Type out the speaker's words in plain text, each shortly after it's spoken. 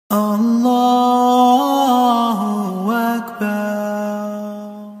Allahu Akbar.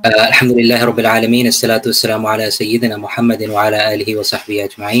 Alhamdulillah Rabbil Alameen. As-salatu was-salamu ala Sayyidina Muhammadin wa ala alihi wa sahbihi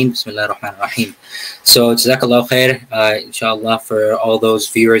ajma'in. Bismillah ar-Rahman ar-Rahim. So, Jazakallah khair, inshallah, for all those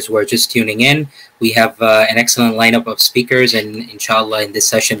viewers who are just tuning in. We have an excellent lineup of speakers, and inshallah, in this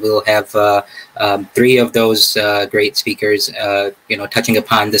session, we'll have three of those great speakers, touching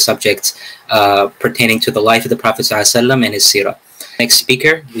upon the subjects pertaining to the life of the Prophet ﷺ and his seerah. Next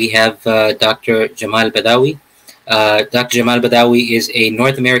speaker, we have Dr. Jamal Badawi. Dr. Jamal Badawi is a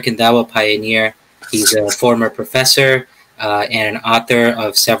North American Dawah pioneer. He's a former professor and an author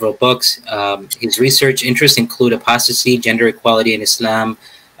of several books. His research interests include apostasy, gender equality in Islam,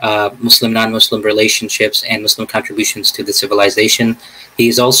 Muslim, non-Muslim relationships, and Muslim contributions to the civilization. He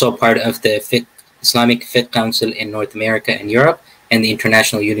is also a part of the Islamic Fiqh Council in North America and Europe, and the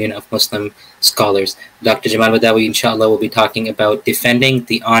International Union of Muslim Scholars. Dr. Jamal Badawi, inshallah, will be talking about defending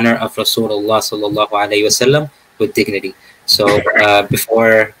the honor of Rasoolullah sallallahu alayhi wasallam with dignity. So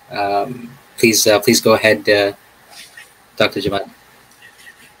please go ahead, Dr. Jamal.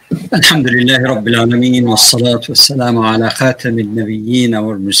 Alhamdulillah Rabbil Alameen, wassalatu wassalamu ala khatam al-nabiyyin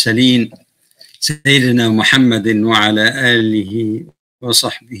wal-mursaleen, Sayyidina Muhammadin wa ala alihi wa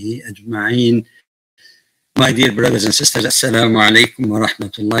sahbihi ajma'in. My dear brothers and sisters, Assalamu alaikum wa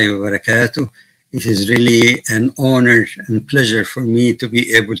rahmatullahi wa barakatuh. It is really an honor and pleasure for me to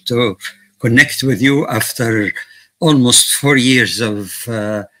be able to connect with you after almost 4 years of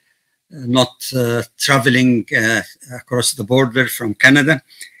not traveling across the border from Canada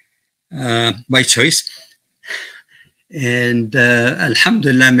by choice. And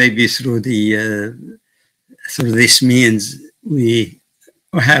alhamdulillah, maybe through this means we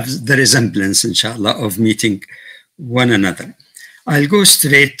have the resemblance, inshallah, of meeting one another. I'll go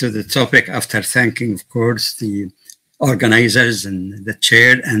straight to the topic after thanking, of course, the organizers and the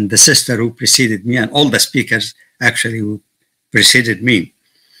chair and the sister who preceded me and all the speakers actually who preceded me.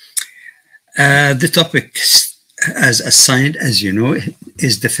 The topic, as assigned, as you know,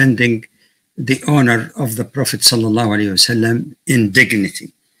 is defending the honor of the Prophet ﷺ in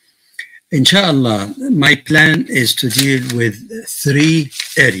dignity. Inshallah, my plan is to deal with 3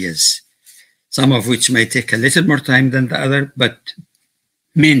 areas, some of which may take a little more time than the other, but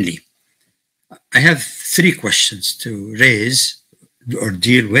mainly, I have 3 questions to raise or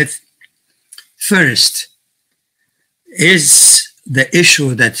deal with. First, is the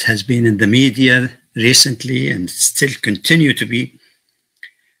issue that has been in the media recently and still continue to be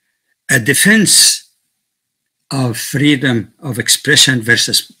a defense of freedom of expression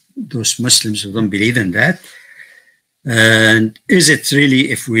versus those Muslims who don't believe in that? And is it really,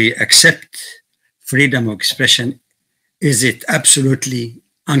 if we accept freedom of expression, is it absolutely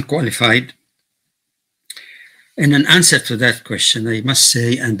unqualified? In an answer to that question, I must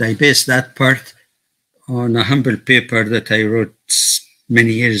say, and I base that part on a humble paper that I wrote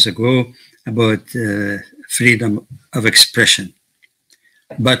many years ago about freedom of expression,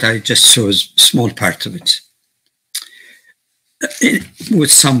 but I just chose a small part of it. With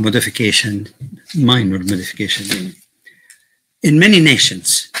some modification, minor modification. In many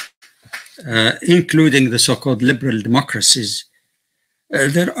nations, including the so-called liberal democracies,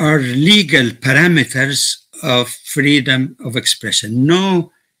 there are legal parameters of freedom of expression.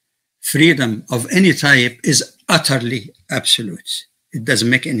 No freedom of any type is utterly absolute. It doesn't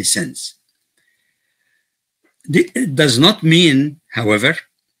make any sense. It does not mean, however,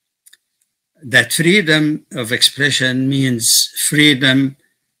 that freedom of expression means freedom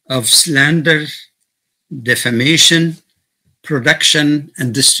of slander, defamation, production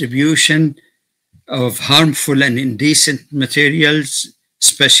and distribution of harmful and indecent materials,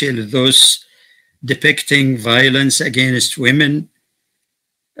 especially those depicting violence against women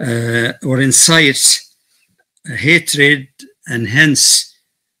or incites hatred and hence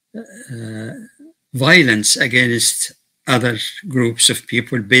violence against other groups of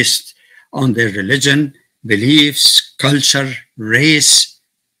people based on their religion, beliefs, culture, race,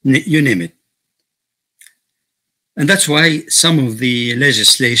 you name it. And that's why some of the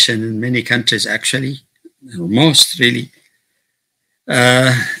legislation in many countries actually, or most really,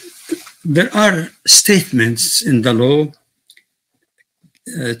 there are statements in the law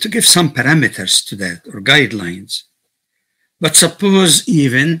to give some parameters to that or guidelines. But suppose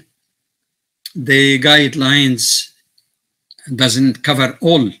even the guidelines doesn't cover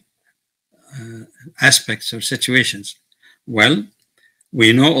all aspects or situations. Well,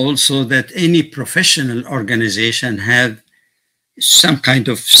 we know also that any professional organization have some kind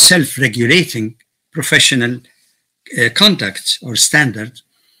of self-regulating professional conduct or standard,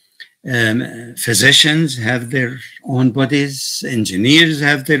 Physicians have their own bodies, engineers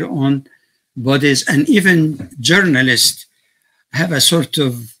have their own bodies, and even journalists have a sort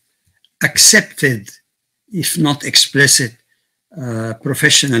of accepted, if not explicit,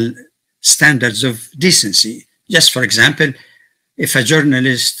 professional standards of decency. Just for example, if a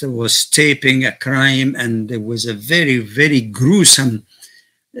journalist was taping a crime and there was a very, very gruesome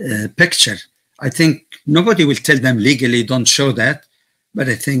picture, I think nobody will tell them legally, don't show that. But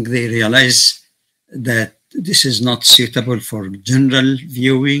I think they realize that this is not suitable for general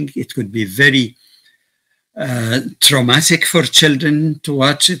viewing. It could be very traumatic for children to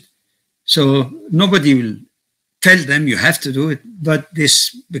watch it. So nobody will tell them you have to do it, but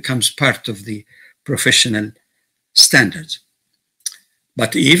this becomes part of the professional standards.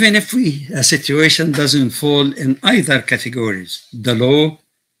 But even if a situation doesn't fall in either categories, the law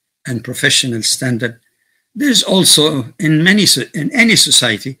and professional standard, there's also in any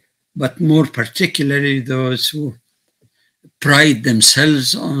society, but more particularly those who pride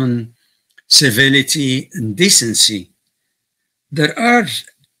themselves on civility and decency, there are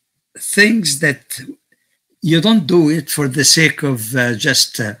things that you don't do it for the sake of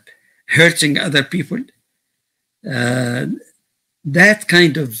just hurting other people. That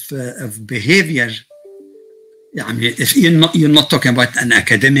kind of behavior, I mean, if you're not talking about an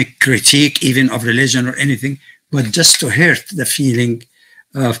academic critique even of religion or anything, but just to hurt the feeling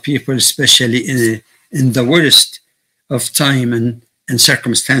of people, especially in the worst of time and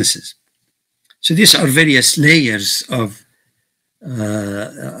circumstances. So these are various layers of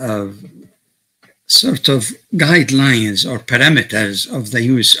sort of guidelines or parameters of the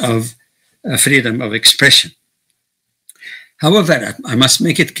use of freedom of expression. However, I must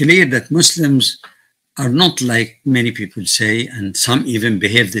make it clear that Muslims are not like many people say, and some even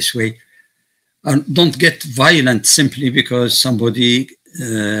behave this way, don't get violent simply because somebody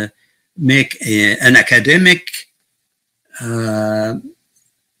make an academic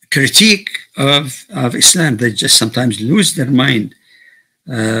critique of Islam. They just sometimes lose their mind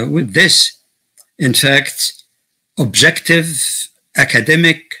with this. In fact, objective,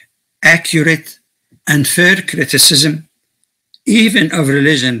 academic, accurate, and fair criticism, even of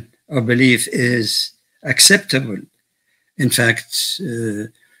religion or belief, is acceptable. In fact,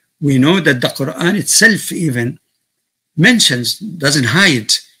 we know that the Quran itself even doesn't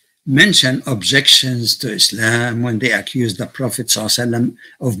hide, mention objections to Islam when they accuse the Prophet ﷺ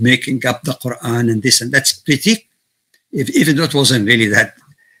of making up the Quran and this and that's critique, even though it wasn't really that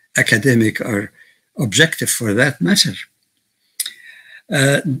academic or objective for that matter.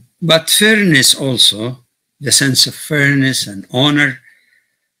 But fairness also, the sense of fairness and honor,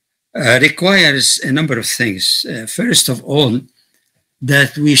 requires a number of things. First of all,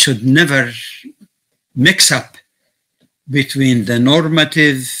 that we should never mix up between the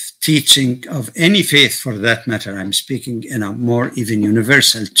normative teaching of any faith, for that matter. I'm speaking in a more even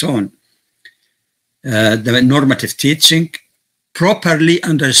universal tone. The normative teaching properly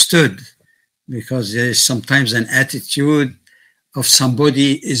understood, because there is sometimes an attitude of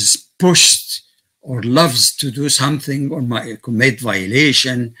somebody is pushed or loves to do something or might commit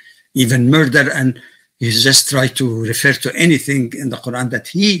violation, even murder, and he's just try to refer to anything in the Quran that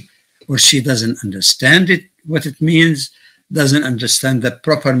he or she doesn't understand it, what it means, doesn't understand the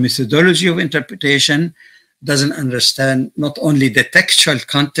proper methodology of interpretation, doesn't understand not only the textual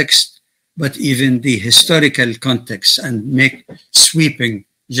context, but even the historical context, and make sweeping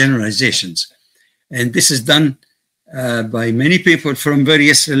generalizations. And this is done by many people from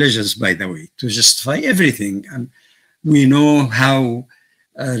various religions, by the way, to justify everything. And we know how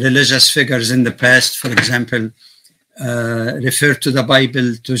religious figures in the past, for example, refer to the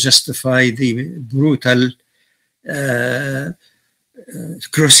Bible to justify the brutal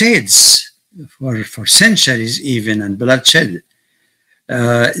crusades for centuries even, and bloodshed.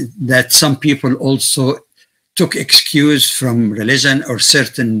 That some people also took excuse from religion or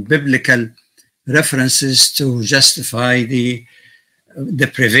certain biblical references to justify the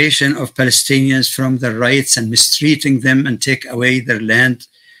deprivation of Palestinians from their rights and mistreating them and take away their land,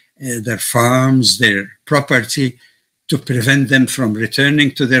 their farms, their property, to prevent them from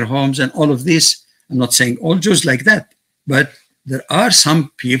returning to their homes and all of this. I'm not saying all Jews like that, but there are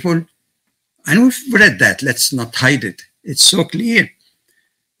some people, and we've read that, let's not hide it. It's so clear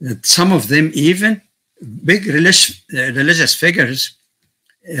that some of them, even big religious figures,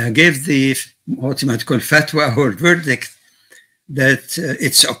 gave the, what you might call fatwa or verdict, that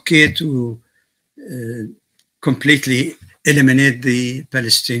it's okay to completely eliminate the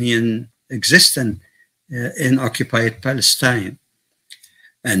Palestinian existence in occupied Palestine.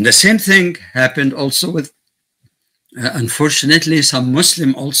 And the same thing happened also with, unfortunately, some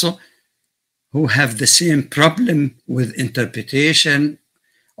Muslim also who have the same problem with interpretation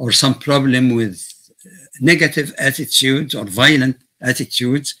or some problem with negative attitudes or violent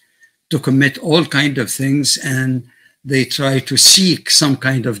attitudes to commit all kinds of things, and they try to seek some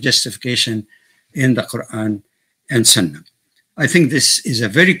kind of justification in the Quran and Sunnah. I think this is a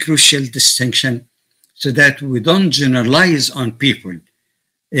very crucial distinction so that we don't generalize on people.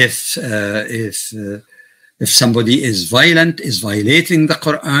 If somebody is violent, is violating the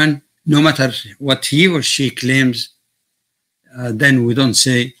Quran, no matter what he or she claims, then we don't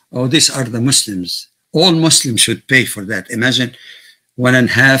say, oh, these are the Muslims. All Muslims should pay for that. Imagine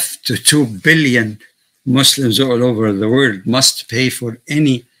 1.5 to 2 billion Muslims all over the world must pay for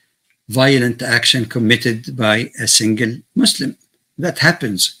any violent action committed by a single Muslim. That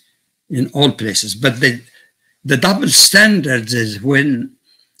happens in all places. But the double standard is when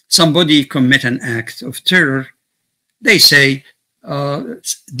somebody commit an act of terror, they say,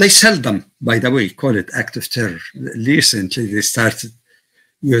 they seldom, by the way, call it act of terror. Recently, they started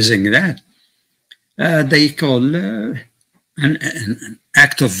using that. They call an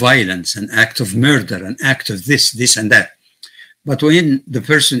act of violence, an act of murder, an act of this and that. But when the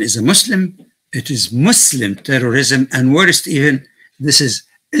person is a Muslim, it is Muslim terrorism, and worst even, this is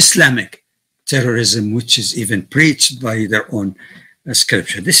Islamic terrorism, which is even preached by their own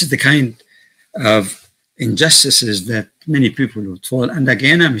scripture. This is the kind of injustices that many people would fall. And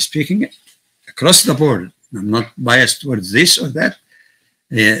again, I'm speaking across the board. I'm not biased towards this or that.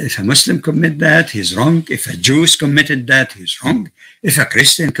 If a Muslim commit that, he's wrong. If a Jew committed that, he's wrong. If a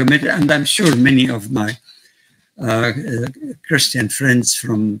Christian committed, and I'm sure many of my Christian friends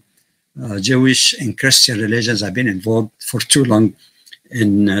from Jewish and Christian religions have been involved for too long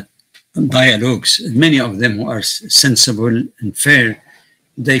in dialogues. Many of them who are sensible and fair,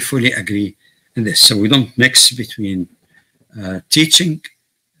 they fully agree in this. So we don't mix between teaching,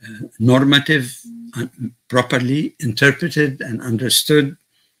 normative, properly interpreted and understood,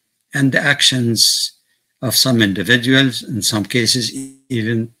 and the actions of some individuals, in some cases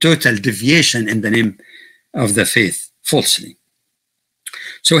even total deviation in the name of the faith, falsely.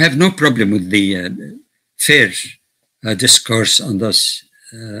 So I have no problem with the fair discourse on those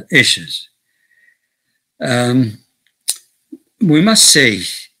issues. We must say,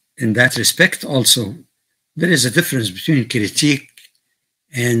 in that respect also, there is a difference between critique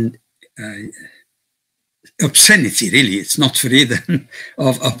and obscenity, really. It's not freedom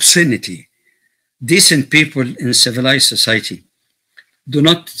of obscenity. Decent people in civilized society do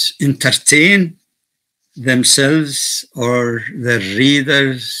not entertain themselves or their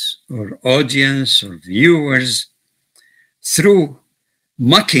readers or audience or viewers through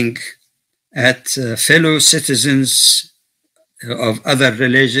mocking at fellow citizens of other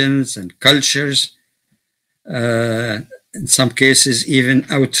religions and cultures, in some cases even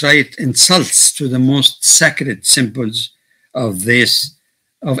outright insults to the most sacred symbols of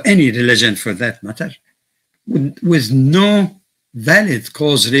any religion for that matter, with no valid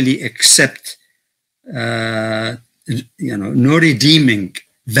cause really, except no redeeming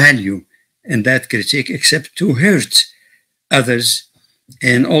value in that critique except to hurt others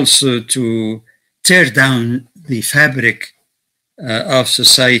and also to tear down the fabric of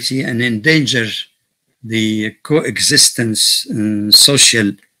society and endanger the coexistence and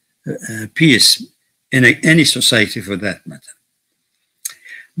social peace in any society for that matter.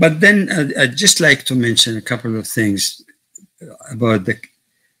 But then I'd just like to mention a couple of things about the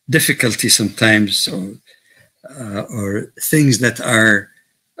difficulty sometimes or things that are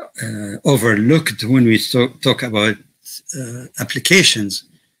overlooked when we talk about applications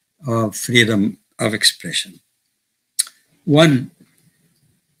of freedom of expression. One,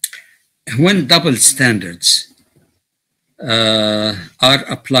 when double standards are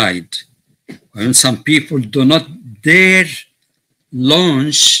applied, when some people do not dare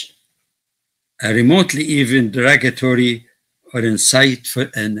launch a remotely even derogatory or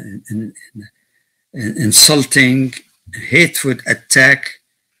insightful and insulting, hateful attack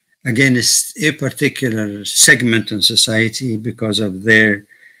against a particular segment in society because of their,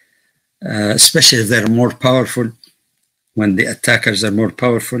 especially if they're more powerful, when the attackers are more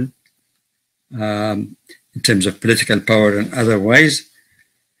powerful in terms of political power and otherwise,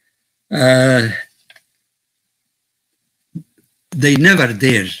 they never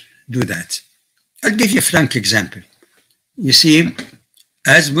dare do that. I'll give you a frank example. You see,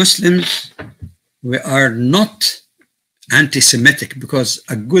 as Muslims, we are not anti-Semitic because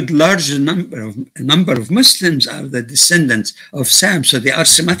a good large number of Muslims are the descendants of Sam, so they are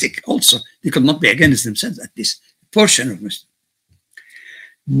Semitic also. They could not be against themselves, at least a portion of Muslims.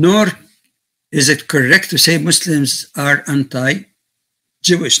 Nor is it correct to say Muslims are anti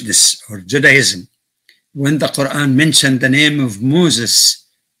Jewishness or Judaism, when the Quran mentioned the name of Moses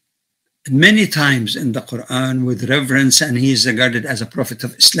many times in the Quran with reverence, and he is regarded as a prophet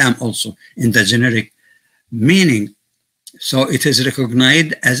of Islam also in the generic meaning. So it is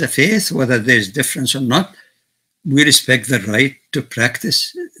recognized as a faith, whether there is difference or not. We respect the right to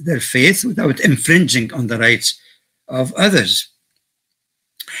practice their faith without infringing on the rights of others.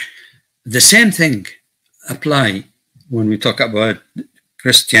 The same thing apply when we talk about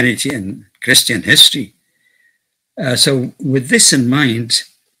Christianity and Christian history. So with this in mind,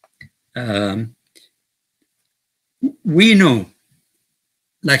 we know,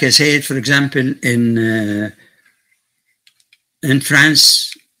 like I said, for example, in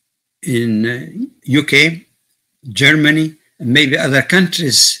France, in UK, Germany, and maybe other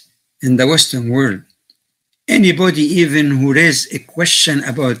countries in the Western world, anybody even who raised a question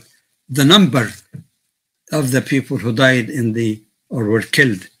about the number of the people who died in the, or were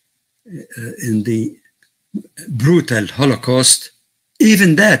killed in the brutal Holocaust,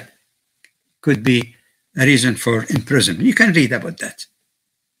 even that could be a reason for imprisonment. You can read about that.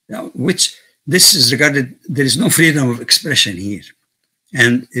 Now, which this is regarded, there is no freedom of expression here.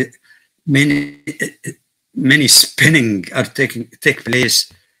 And many spinning are take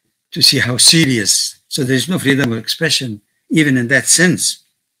place to see how serious. So there is no freedom of expression, even in that sense.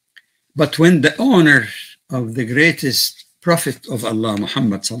 But when the honor of the greatest prophet of Allah,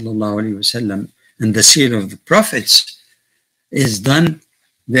 Muhammad sallallahu alaihi wasallam, and the seal of the prophets is done,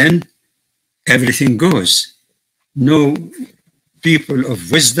 then everything goes. No people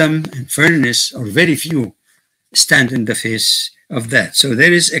of wisdom and fairness, or very few, stand in the face of that. So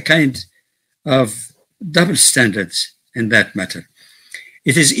there is a kind of double standards in that matter.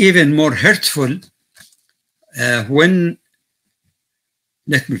 It is even more hurtful when,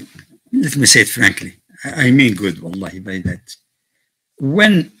 let me say it frankly, I mean good, wallahi, by that.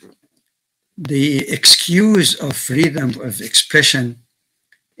 When the excuse of freedom of expression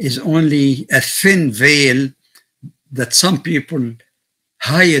is only a thin veil that some people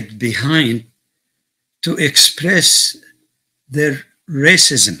hide behind to express their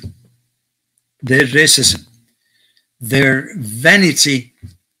racism, their vanity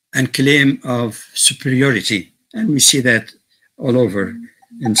and claim of superiority. And we see that all over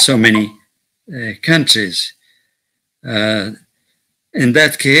in so many countries. In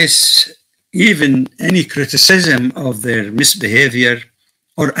that case, even any criticism of their misbehavior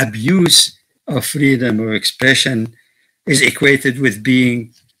or abuse of freedom of expression is equated with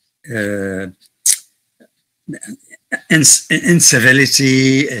being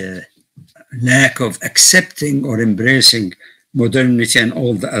incivility, lack of accepting or embracing modernity and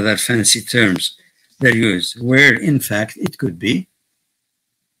all the other fancy terms they use, where in fact it could be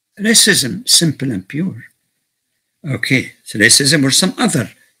racism, simple and pure. Okay, so racism or some other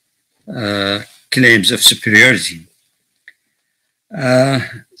claims of superiority.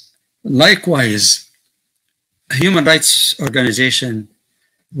 Likewise, a human rights organization,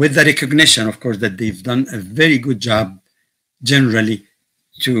 with the recognition, of course, that they've done a very good job generally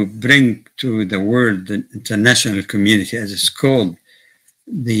to bring to the world, the international community, as it's called,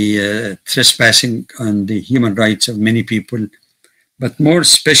 the trespassing on the human rights of many people, but more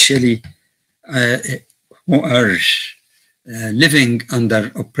especially who are living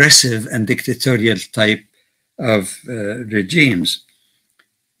under oppressive and dictatorial type of regimes.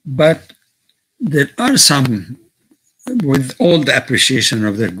 But there are some, with all the appreciation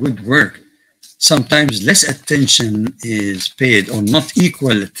of their good work, sometimes less attention is paid, or not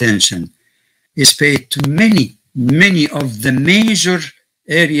equal attention is paid to many of the major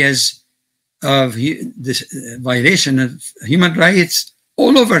areas of this violation of human rights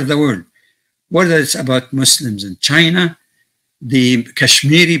all over the world, whether it's about Muslims in China, the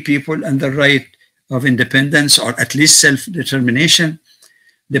Kashmiri people and the right of independence, or at least self-determination,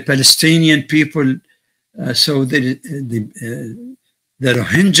 the Palestinian people, so the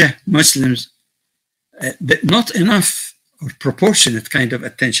Rohingya Muslims, not enough or proportionate kind of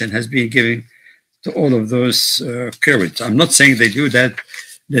attention has been given to all of those crowds. I'm not saying they do that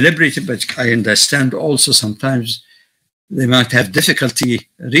deliberately, but I understand also sometimes they might have difficulty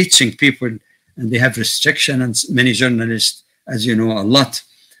reaching people, and they have restriction, and many journalists, as you know, a lot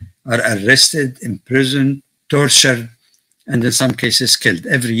are arrested, imprisoned, tortured, and in some cases killed.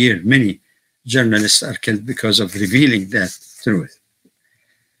 Every year, many journalists are killed because of revealing that truth.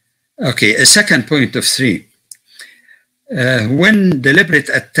 Okay, a second point of 3. When deliberate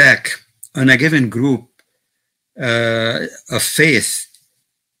attack on a given group of faith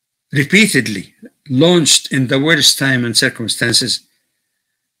repeatedly launched in the worst time and circumstances,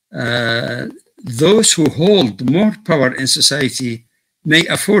 those who hold more power in society may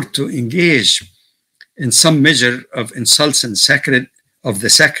afford to engage in some measure of insults and of the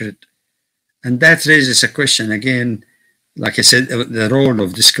sacred. And that raises a question again, like I said, the role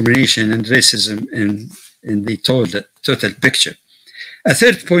of discrimination and racism in the total picture. A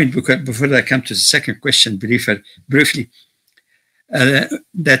third point, before I come to the second question briefly,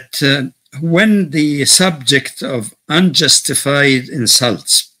 that when the subject of unjustified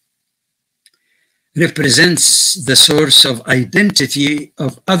insults represents the source of identity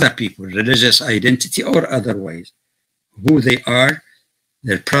of other people, religious identity or otherwise, who they are,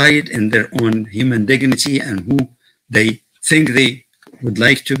 their pride in their own human dignity and who they think they would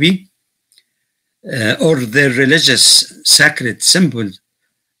like to be, or their religious sacred symbols,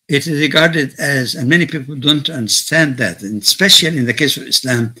 it is regarded as, and many people don't understand that, and especially in the case of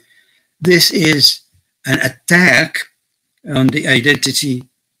Islam, this is an attack on the identity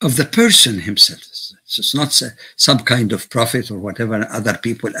of the person himself. So it's not some kind of prophet or whatever other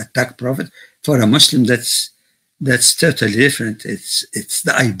people attack prophet. For a Muslim, that's totally different. It's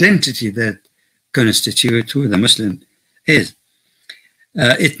the identity that constitutes who the Muslim is.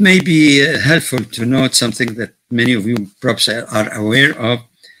 It may be helpful to note something that many of you perhaps are aware of,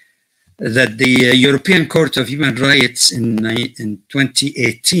 that the European Court of Human Rights in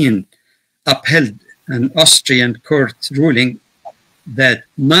 2018 upheld an Austrian court ruling that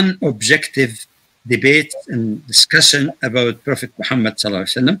non-objective debate and discussion about Prophet Muhammad sallallahu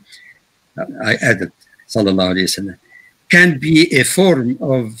alaihi wasallam, I added sallallahu alaihi wasallam, can be a form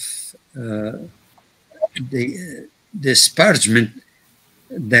of the disparagement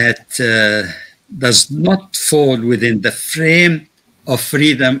that does not fall within the frame of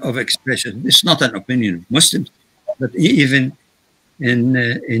freedom of expression. It's not an opinion of Muslims, but even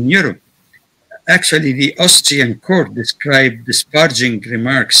in Europe. Actually, the Austrian court described disparaging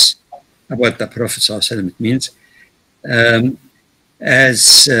remarks about the Prophet ﷺ, it means,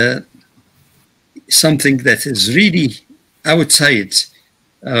 as something that is really outside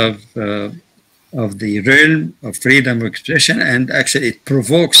of the realm of freedom of expression, and actually it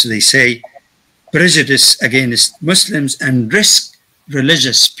provokes, they say, prejudice against Muslims and risk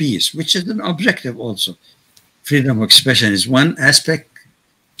religious peace, which is an objective also. Freedom of expression is one aspect,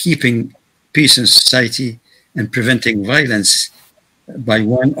 keeping peace in society and preventing violence by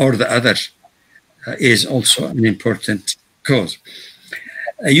one or the other is also an important cause.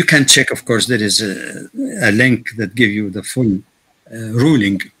 You can check, of course, there is a link that gives you the full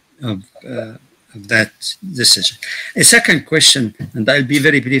ruling of that decision. A second question, and I'll be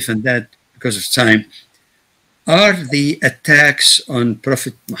very brief on that because of time, are the attacks on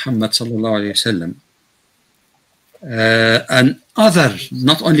Prophet Muhammad sallallahu alaihi wasallam and other,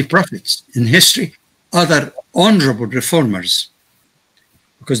 not only prophets in history, other honorable reformers,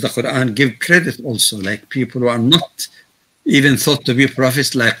 because the Quran gives credit also, like people who are not even thought to be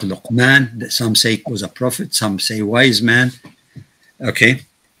prophets, like Luqman, some say was a prophet, some say wise man, okay,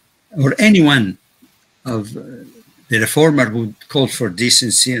 or anyone of the reformer who called for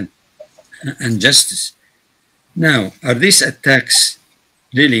decency and justice. Now, are these attacks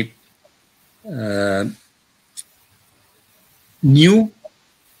really new?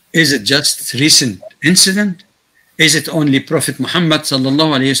 Is it just recent incident? Is it only Prophet Muhammad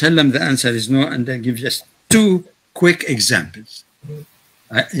sallallahu alaihi wasallam? The answer is no, and I'll give just two quick examples.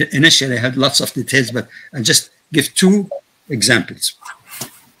 Initially, I had lots of details, but I'll just give two examples.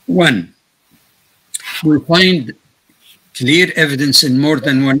 One, we find clear evidence in more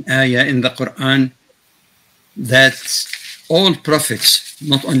than one ayah in the Quran that all prophets,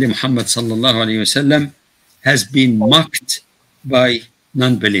 not only Muhammad sallallahu alaihi wasallam, has been mocked by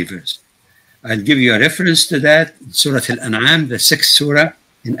non-believers. I'll give you a reference to that in Surah Al-An'am, the 6th surah,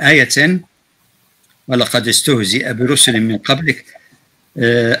 in ayah 10. وَلَقَدْ اسْتُهْزِئَ بِرُسُلٍ مِّن قَبْلِكَ.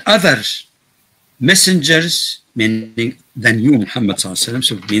 Other messengers, meaning than you, Muhammad sallallahu alaihi wasallam,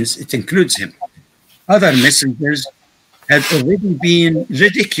 so it means it includes him. Other messengers had already been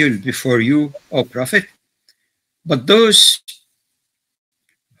ridiculed before you, O Prophet, but those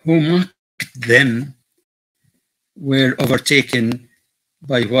who mocked them were overtaken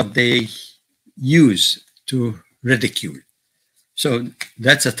by what they use to ridicule. So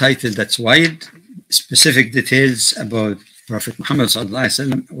that's a title that's wide. Specific details about Prophet Muhammad sallallahu alaihi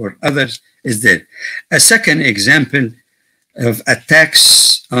wasallam or others is there. A second example of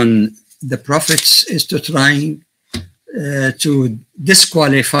attacks on the prophets is to try to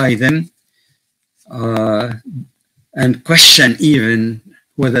disqualify them and question even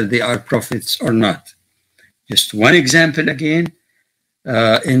whether they are prophets or not. Just one example again,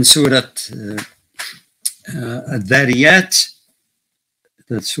 in Surah Al-Dhariyat,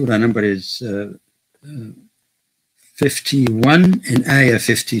 the surah number is 51 in Ayah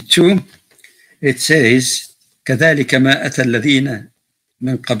 52, it says, كذلك ما أتى الذين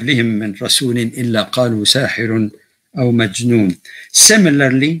من قبلهم من رسول إلا قالوا ساحر أو مجنون.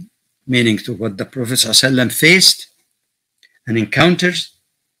 Similarly, meaning to what the Prophet ﷺ faced and encountered,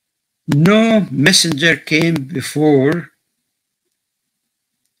 no messenger came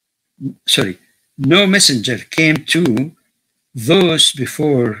to those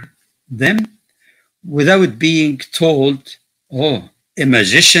before them without being told, oh, a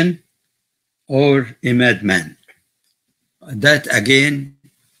magician or a madman. That again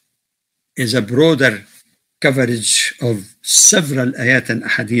is a broader coverage of several ayat and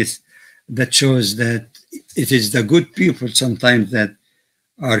hadith that shows that it is the good people sometimes that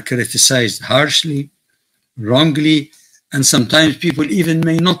are criticized harshly, wrongly, and sometimes people even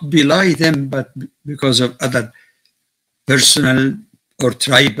may not belie them, but because of other personal or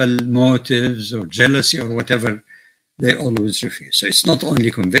tribal motives or jealousy or whatever, they always refuse. So it's not only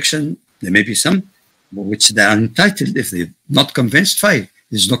conviction, there may be some which they are entitled, if they're not convinced, fine,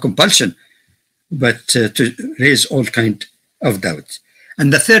 there's no compulsion, but to raise all kind of doubts.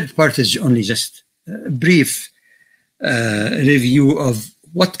 And the third part is only just a brief review of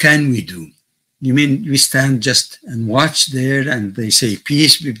what can we do. You mean we stand just and watch there and they say,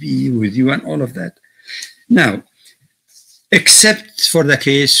 peace be with you and all of that? Now, except for the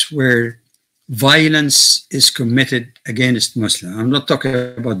case where violence is committed against Muslims. I'm not talking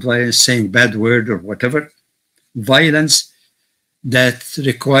about violence saying bad word or whatever. Violence that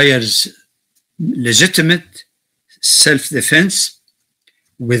requires legitimate self-defense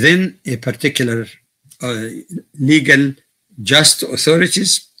within a particular legal, just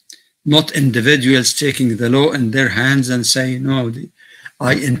authorities, not individuals taking the law in their hands and saying, no,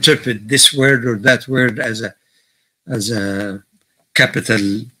 I interpret this word or that word as a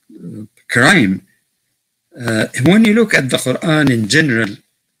capital crime. When you look at the Quran in general,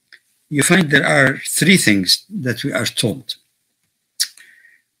 you find there are three things that we are told,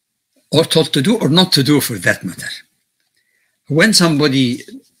 or told to do or not to do for that matter. When somebody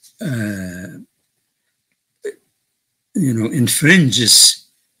infringes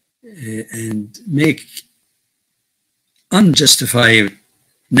and make unjustified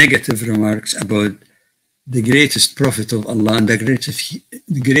negative remarks about the greatest prophet of Allah and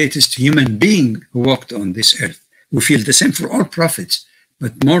the greatest human being who walked on this earth. We feel the same for all prophets,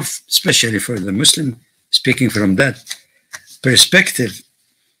 but more especially for the Muslim, speaking from that perspective.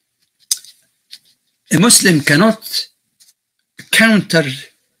 A Muslim cannot counter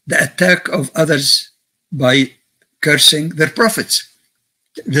the attack of others by cursing their prophets.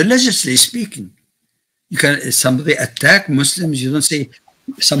 Religiously speaking, somebody attack Muslims, you don't say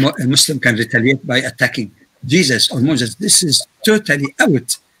a Muslim can retaliate by attacking Jesus or Moses. This is totally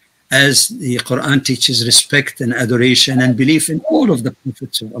out, as the Quran teaches respect and adoration and belief in all of the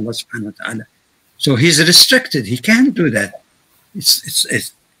prophets of Allah subhanahu wa ta'ala. So he's restricted, he can't do that.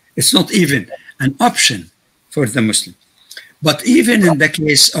 It's not even an option for the Muslim. But even in the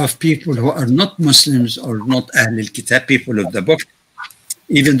case of people who are not Muslims or not Ahlul Kitab, people of the book,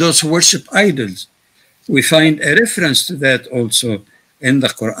 even those who worship idols, we find a reference to that also in the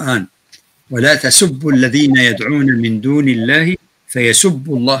Quran. وَلَا تَسُبُّوا الَّذِينَ يَدْعُونَ مِن دُونِ اللَّهِ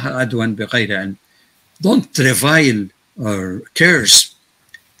فَيَسُبُّوا اللَّهَ عَدْوًا بِغَيْرِ عِلْمٍ. Don't revile or curse,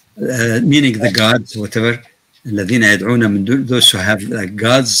 meaning the gods, whatever, الَّذِينَ يَدْعُونَ مِن دُونِ, those who have like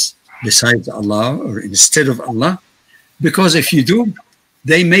gods besides Allah or instead of Allah, because if you do,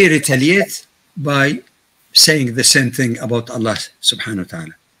 they may retaliate by saying the same thing about Allah subhanahu wa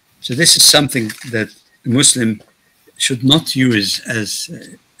ta'ala. So this is something that a Muslim should not use as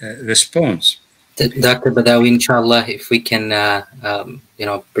a response. Dr. Badawi, inshallah, if we can,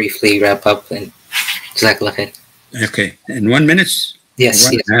 briefly wrap up and Jazakallah khair. Okay, in 1 minute?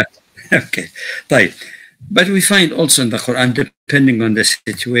 Yes. Okay, right. But we find also in the Quran, depending on the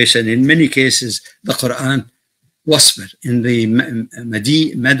situation, in many cases, the Quran واصبر. In the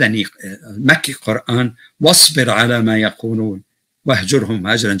Madani, Makki Quran, واصبر على ما يقولون واهجرهم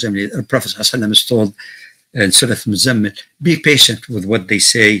هجرا جميلا. The Prophet ﷺ is told in Surah Muzammil, be patient with what they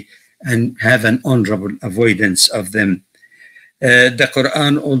say and have an honorable avoidance of them. The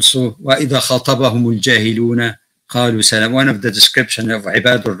Quran also, وَإِذَا خَاطَبَهُمُ الْجَاهِلُونَ قَالُوا سَلَامًا. One of the description of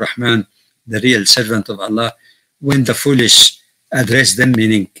Ibadur Rahman, the real servant of Allah, when the foolish address them,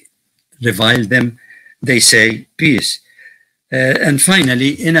 meaning revile them, they say peace. And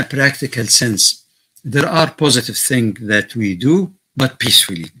finally, in a practical sense, there are positive things that we do, but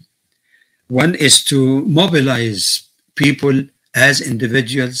peacefully. One is to mobilize people as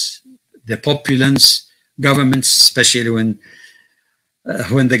individuals, the populace, governments, especially when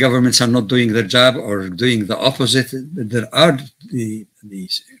when the governments are not doing their job or doing the opposite. There are the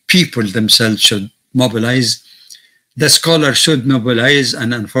people themselves should mobilize. The scholar should mobilize,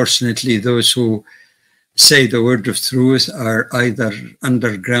 and unfortunately, those who say the word of truth are either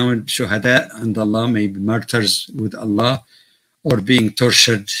underground shuhada, and Allah may be martyrs with Allah, or being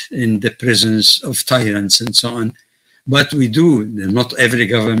tortured in the prisons of tyrants and so on. But we do, not every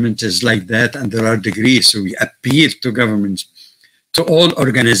government is like that, and there are degrees. So we appeal to governments, to all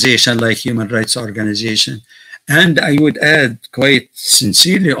organizations like human rights organization. And I would add quite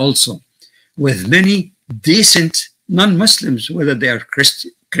sincerely also, with many decent non-Muslims, whether they are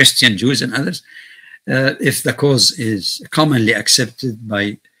Christian, Jews, and others, if the cause is commonly accepted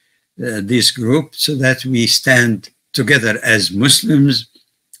by this group, so that we stand together as Muslims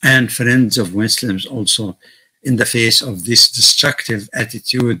and friends of Muslims also in the face of this destructive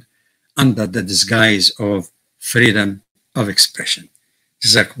attitude under the disguise of freedom of expression.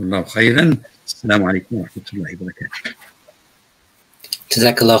 Jazakumullahu khairan. Assalamu alaikum wa rahmatullahi wa barakatuh.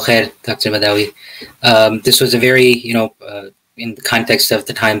 Jazakallah khair, Dr. Badawi. This was a very, in the context of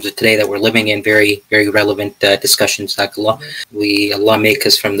the times of today that we're living in, very, very relevant discussion. Jazakallah. Allah make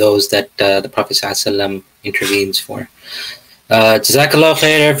us from those that the Prophet ﷺ intervenes for. Jazakallah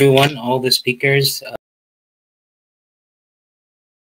khair, everyone, all the speakers.